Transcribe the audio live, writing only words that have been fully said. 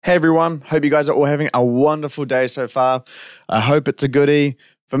Hey everyone, hope you guys are all having a wonderful day so far. I hope it's a goodie.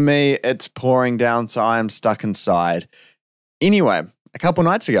 For me, it's pouring down, so I am stuck inside. Anyway, a couple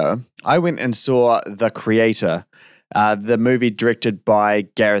nights ago, I went and saw The Creator, the movie directed by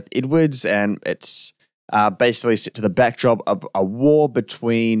Gareth Edwards, and it's basically set to the backdrop of a war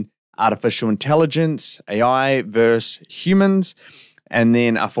between artificial intelligence, AI, versus humans, and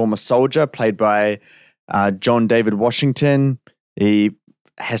then a former soldier played by John David Washington. He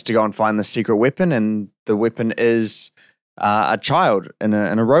has to go and find the secret weapon, and the weapon is a child in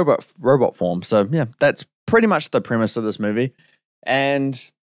a robot form. So yeah, that's pretty much the premise of this movie. And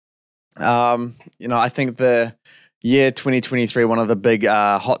I think the year 2023, one of the big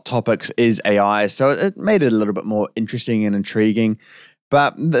hot topics is AI. So it made it a little bit more interesting and intriguing.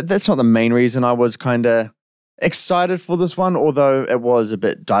 But that's not the main reason I was kind of excited for this one, although it was a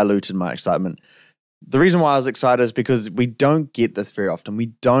bit diluted, my excitement. The reason why I was excited is because we don't get this very often.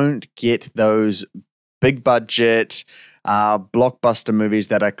 We don't get those big budget blockbuster movies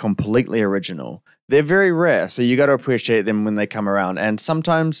that are completely original. They're very rare, so you got to appreciate them when they come around. And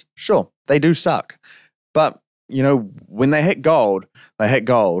sometimes, sure, they do suck. But, when they hit gold, they hit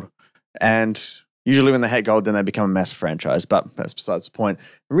gold. And usually when they hit gold, then they become a massive franchise. But that's besides the point.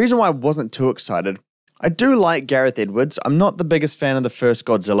 The reason why I wasn't too excited, I do like Gareth Edwards. I'm not the biggest fan of the first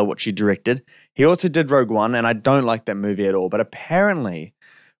Godzilla, which he directed. He also did Rogue One, and I don't like that movie at all. But apparently,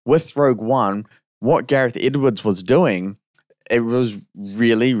 with Rogue One, what Gareth Edwards was doing, it was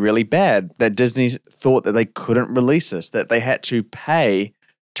really, really bad. That Disney thought that they couldn't release this, that they had to pay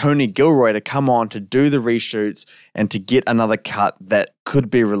Tony Gilroy to come on to do the reshoots and to get another cut that could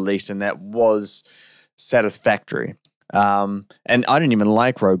be released and that was satisfactory. And I didn't even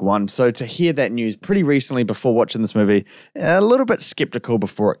like Rogue One. So to hear that news pretty recently before watching this movie, a little bit skeptical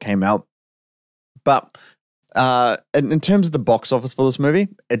before it came out. But in terms of the box office for this movie,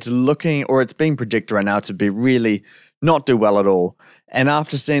 it's being predicted right now to be really not do well at all. And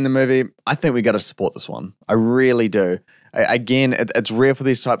after seeing the movie, I think we got to support this one. I really do. Again, it's rare for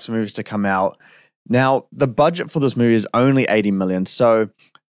these types of movies to come out. Now, the budget for this movie is only $80 million, so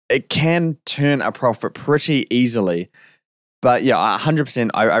it can turn a profit pretty easily. But yeah, 100%,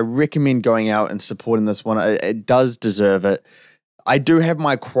 I recommend going out and supporting this one. It does deserve it. I do have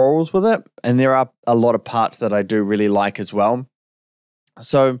my quarrels with it, and there are a lot of parts that I do really like as well.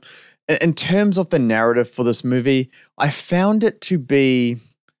 So in terms of the narrative for this movie, I found it to be...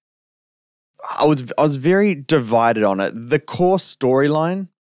 I was very divided on it. The core storyline,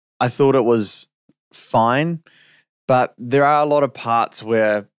 I thought it was fine, but there are a lot of parts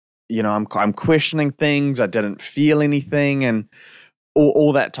where I'm questioning things. I didn't feel anything, and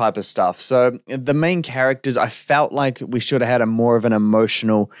all that type of stuff. So the main characters, I felt like we should have had a more of an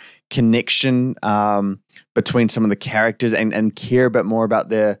emotional connection between some of the characters and care a bit more about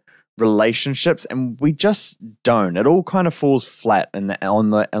their relationships, and we just don't. It all kind of falls flat on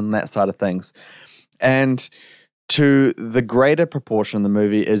that side of things. And to the greater proportion of the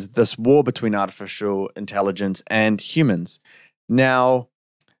movie is this war between artificial intelligence and humans. Now,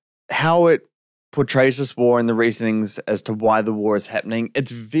 how it portrays this war and the reasonings as to why the war is happening,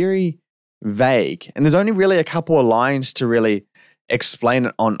 it's very vague. And there's only really a couple of lines to really explain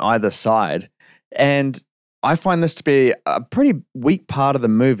it on either side. And I find this to be a pretty weak part of the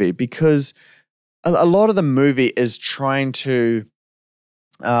movie because a lot of the movie is trying to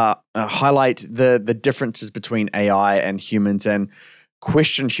highlight the differences between AI and humans and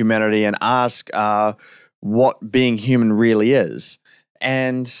question humanity and ask what being human really is.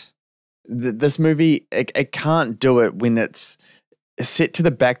 And this movie, it can't do it when it's set to the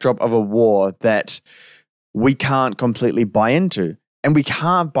backdrop of a war that we can't completely buy into. And we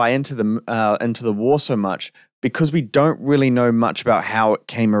can't buy into the war so much because we don't really know much about how it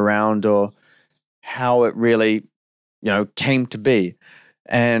came around or how it really, came to be.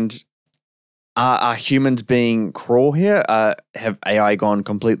 And are humans being cruel here? Have AI gone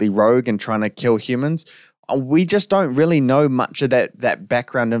completely rogue and trying to kill humans? We just don't really know much of that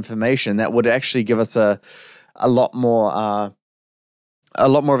background information that would actually give us a lot more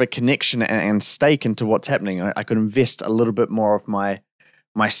of a connection and stake into what's happening. I could invest a little bit more of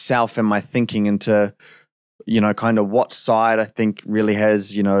myself and my thinking into, kind of what side I think really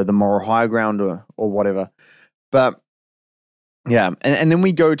has, the moral high ground or whatever. But yeah, and then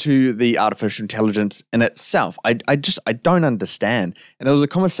we go to the artificial intelligence in itself. I don't understand. And there was a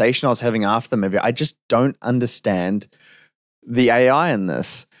conversation I was having after the movie. I just don't understand the AI in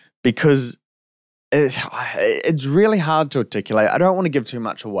this because it's really hard to articulate. I don't want to give too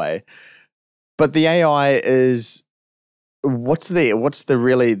much away, but the AI is what's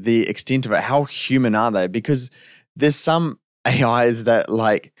the extent of it? How human are they? Because there's some AIs that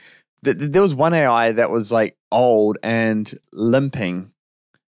like there was one AI that was like old and limping,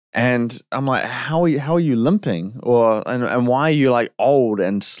 and I'm like, how are you limping, and why are you like old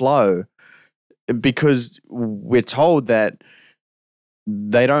and slow? Because we're told that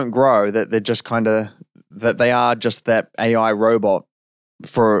they don't grow, that they're just kind of that they are just that AI robot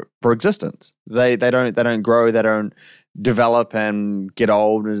for existence. They don't grow, they don't develop and get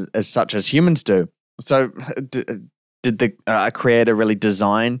old as such as humans do. So did the creator really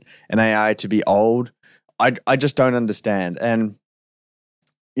design an AI to be old? I just don't understand. And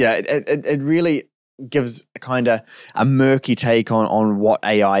yeah, it really gives kind of a murky take on what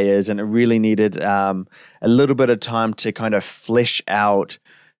AI is, and it really needed a little bit of time to kind of flesh out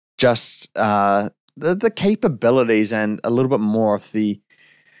just the capabilities and a little bit more of the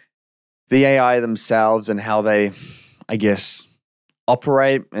AI themselves and how they, I guess,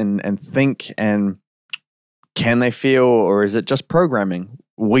 operate and think, and can they feel, or is it just programming?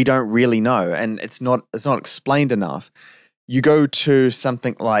 We don't really know, and it's not explained enough. You go to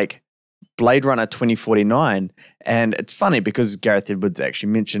something like Blade Runner 2049, and it's funny because Gareth Edwards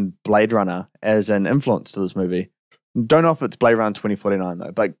actually mentioned Blade Runner as an influence to this movie. Don't know if it's Blade Runner 2049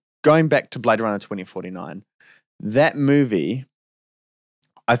 though, but going back to Blade Runner 2049, that movie,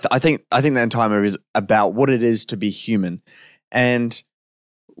 I think the entire movie is about what it is to be human, and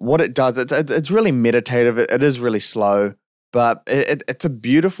what it does. It's really meditative. It is really slow, but it's a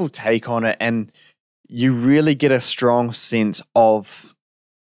beautiful take on it, and you really get a strong sense of,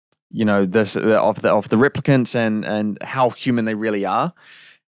 you know, this of the replicants and how human they really are.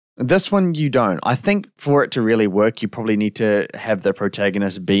 This one you don't. I think for it to really work, you probably need to have the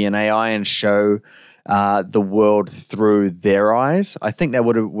protagonist be an AI and show the world through their eyes. I think that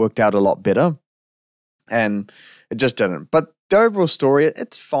would have worked out a lot better, and it just didn't. But the overall story,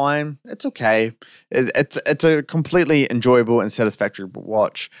 it's fine. It's okay. It's a completely enjoyable and satisfactory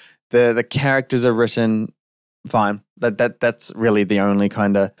watch. The characters are written fine. That's really the only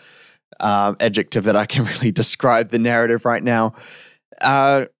kind of adjective that I can really describe the narrative right now.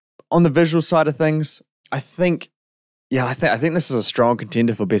 On the visual side of things, I think this is a strong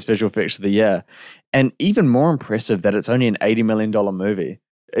contender for best visual effects of the year, and even more impressive that it's only an $80 million movie.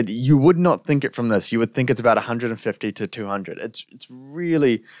 You would not think it from this. You would think it's about 150 to 200. It's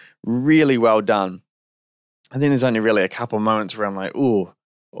really, really well done. I think there's only really a couple moments where I'm like, ooh,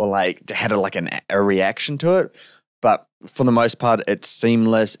 or like had a reaction to it. But for the most part, it's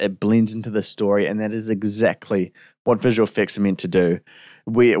seamless. It blends into the story, and that is exactly what visual effects are meant to do.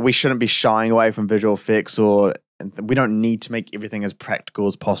 We shouldn't be shying away from visual effects, or we don't need to make everything as practical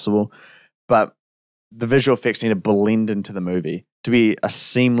as possible. But the visual effects need to blend into the movie to be a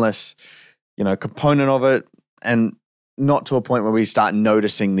seamless, component of it, and not to a point where we start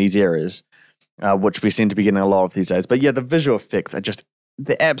noticing these errors, which we seem to be getting a lot of these days. But yeah, the visual effects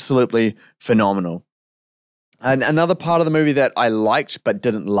they're absolutely phenomenal. And another part of the movie that I liked but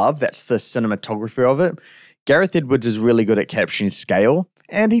didn't love, that's the cinematography of it. Gareth Edwards is really good at capturing scale,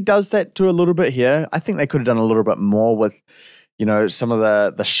 and he does that to a little bit here. I think they could have done a little bit more with, some of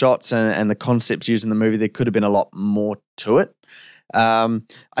the shots and the concepts used in the movie. There could have been a lot more to it. I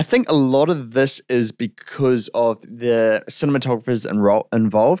think a lot of this is because of the cinematographers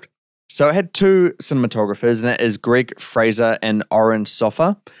involved. So it had two cinematographers, and that is Greg Fraser and Oren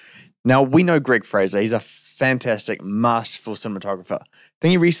Sofer. Now, we know Greg Fraser. He's a fantastic, masterful cinematographer. I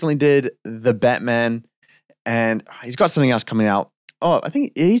think he recently did The Batman, and he's got something else coming out. Oh, I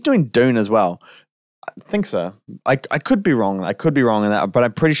think he's doing Dune as well. I think so. I could be wrong. I could be wrong in that, but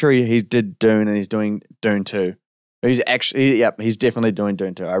I'm pretty sure he did Dune, and he's doing Dune 2. He's definitely doing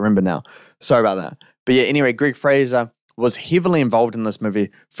Dune 2. I remember now. Sorry about that. But yeah, anyway, Greg Fraser was heavily involved in this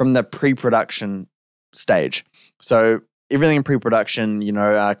movie from the pre-production stage. So everything in pre-production,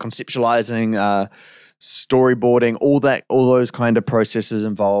 conceptualizing, storyboarding, all those kind of processes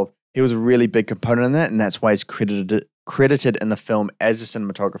involved. He was a really big component in that, and that's why he's credited in the film as a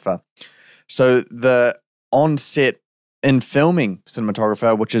cinematographer. So the on-set in filming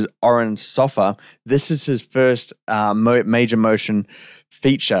cinematographer, which is Oren Sofer, this is his first major motion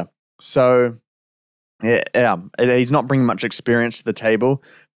feature. So yeah, he's not bringing much experience to the table,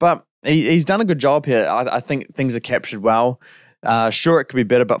 but he's done a good job here. I think things are captured well. Sure, it could be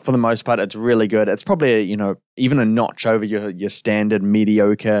better, but for the most part, it's really good. It's probably even a notch over your standard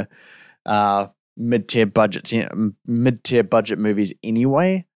mediocre mid-tier budget movies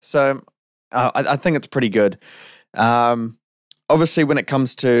anyway. So I think it's pretty good. Obviously, when it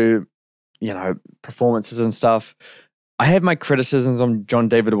comes to performances and stuff, I have my criticisms on John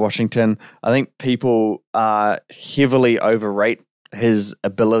David Washington. I think people heavily overrate his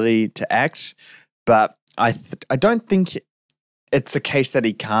ability to act, but I don't think it's a case that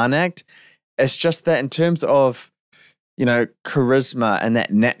he can't act. It's just that in terms of, charisma and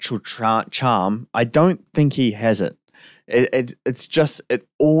that natural charm, I don't think he has it. It's just, it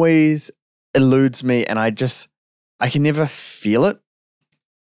always eludes me, and I can never feel it.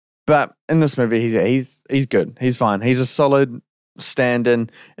 But in this movie, he's good. He's fine. He's a solid stand-in.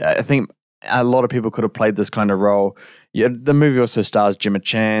 I think a lot of people could have played this kind of role. Yeah, the movie also stars Gemma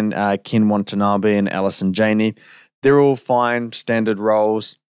Chan, Ken Watanabe, and Allison Janney. They're all fine, standard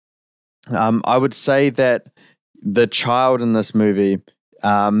roles. I would say that the child in this movie,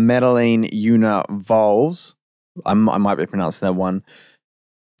 Madeline Una Volves, I might be pronouncing that one,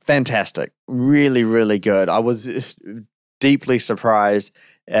 fantastic. Really, really good. I was deeply surprised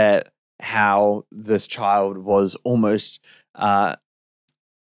at how this child was almost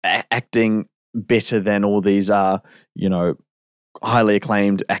acting better than all these highly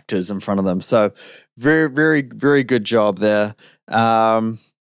acclaimed actors in front of them. So very, very, very good job there. In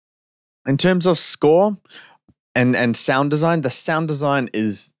terms of score and sound design, the sound design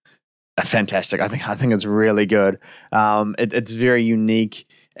is fantastic. I think it's really good. It's very unique,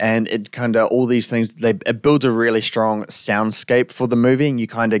 and it kind of all these things. It builds a really strong soundscape for the movie, and you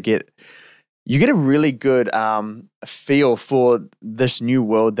kind of get a really good feel for this new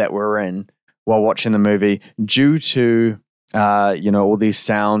world that we're in while watching the movie, due to all these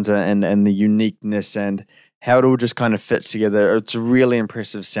sounds and the uniqueness and how it all just kind of fits together. It's a really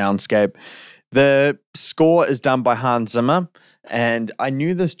impressive soundscape. The score is done by Hans Zimmer, and I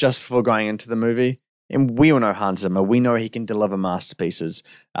knew this just before going into the movie. And we all know Hans Zimmer. We know he can deliver masterpieces.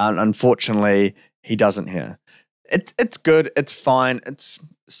 Unfortunately, he doesn't here. It's good. It's fine. It's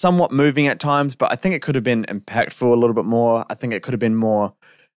somewhat moving at times, but I think it could have been impactful a little bit more. I think it could have been more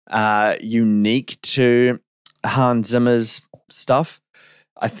unique to Hans Zimmer's stuff.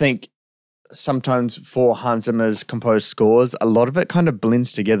 I think sometimes for Hans Zimmer's composed scores, a lot of it kind of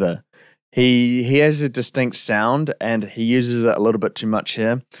blends together. He has a distinct sound, and he uses it a little bit too much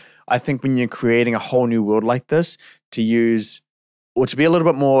here. I think when you're creating a whole new world like this, to use or to be a little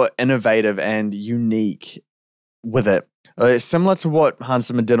bit more innovative and unique with it, similar to what Hans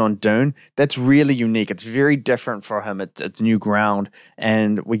Zimmer did on Dune, that's really unique. It's very different for him. It's new ground,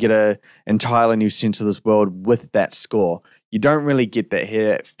 and we get a entirely new sense of this world with that score. You don't really get that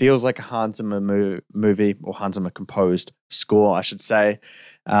here. It feels like a Hans Zimmer movie, or Hans Zimmer composed score, I should say.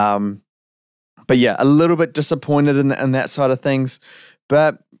 But yeah, a little bit disappointed in that side of things.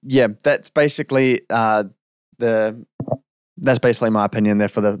 But yeah, that's basically my opinion there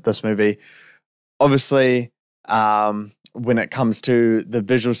for this movie. Obviously, when it comes to the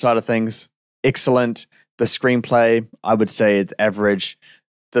visual side of things, excellent. The screenplay, I would say, it's average.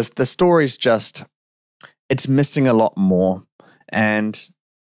 The story's just, it's missing a lot more, and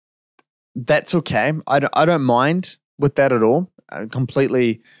that's okay. I don't mind with that at all. I'm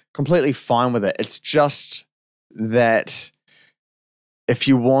completely fine with it. It's just that if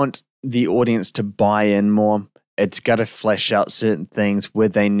you want the audience to buy in more, it's got to flesh out certain things where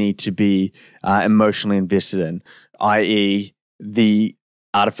they need to be emotionally invested in, i.e. the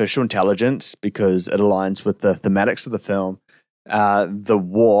artificial intelligence, because it aligns with the thematics of the film, the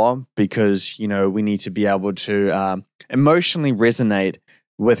war, because, we need to be able to emotionally resonate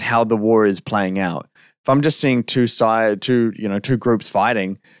with how the war is playing out. If I'm just seeing two groups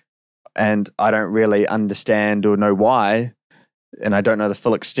fighting, and I don't really understand or know why, and I don't know the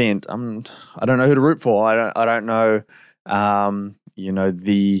full extent, I don't know who to root for. I don't know,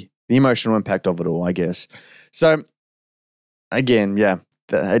 the emotional impact of it all, I guess. So again, yeah,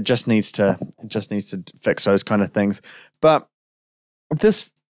 it just needs to fix those kind of things. But if this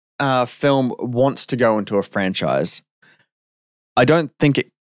film wants to go into a franchise, I don't think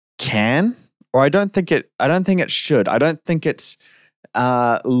it can, or I don't think it should. I don't think it's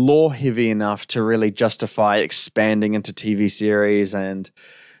lore heavy enough to really justify expanding into TV series and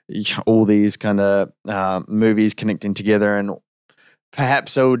all these kind of movies connecting together. And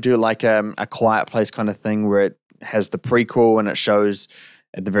perhaps it would do like a Quiet Place kind of thing, where it has the prequel and it shows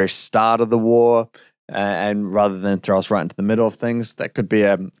at the very start of the war, and rather than throw us right into the middle of things. That could be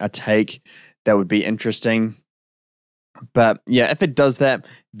a take that would be interesting. But yeah, if it does that,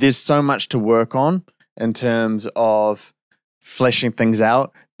 there's so much to work on in terms of fleshing things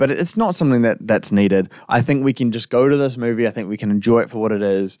out, but it's not something that's needed. I think we can just go to this movie. I think we can enjoy it for what it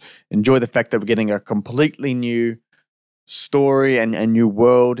is, enjoy the fact that we're getting a completely new story and a new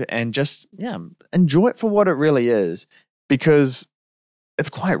world, and just, enjoy it for what it really is, because it's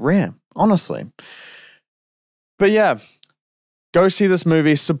quite rare, honestly. But yeah, go see this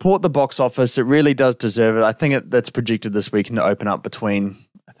movie, support the box office. It really does deserve it. I think that's projected this weekend to open up between,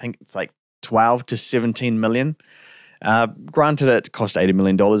 I think it's like 12 to 17 million. Granted, it cost $80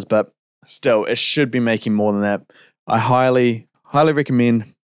 million, but still, it should be making more than that. I highly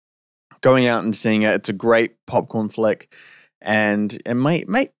recommend going out and seeing it. It's a great popcorn flick, and it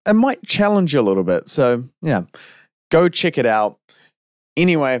might challenge you a little bit. So yeah, go check it out.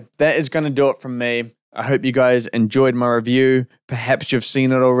 Anyway, that is going to do it from me. I hope you guys enjoyed my review. Perhaps you've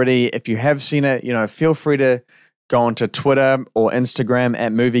seen it already. If you have seen it, feel free to go onto Twitter or Instagram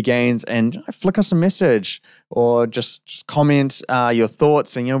at MovieGains and flick us a message or just comment your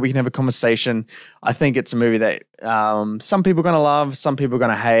thoughts, and we can have a conversation. I think it's a movie that some people are going to love, some people are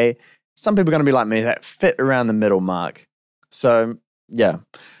going to hate, some people are going to be like me, that fit around the middle mark. So yeah,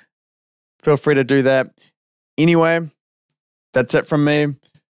 feel free to do that. Anyway, that's it from me.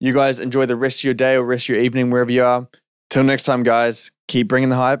 You guys enjoy the rest of your day or rest of your evening, wherever you are. Till next time, guys, keep bringing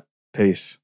the hype. Peace.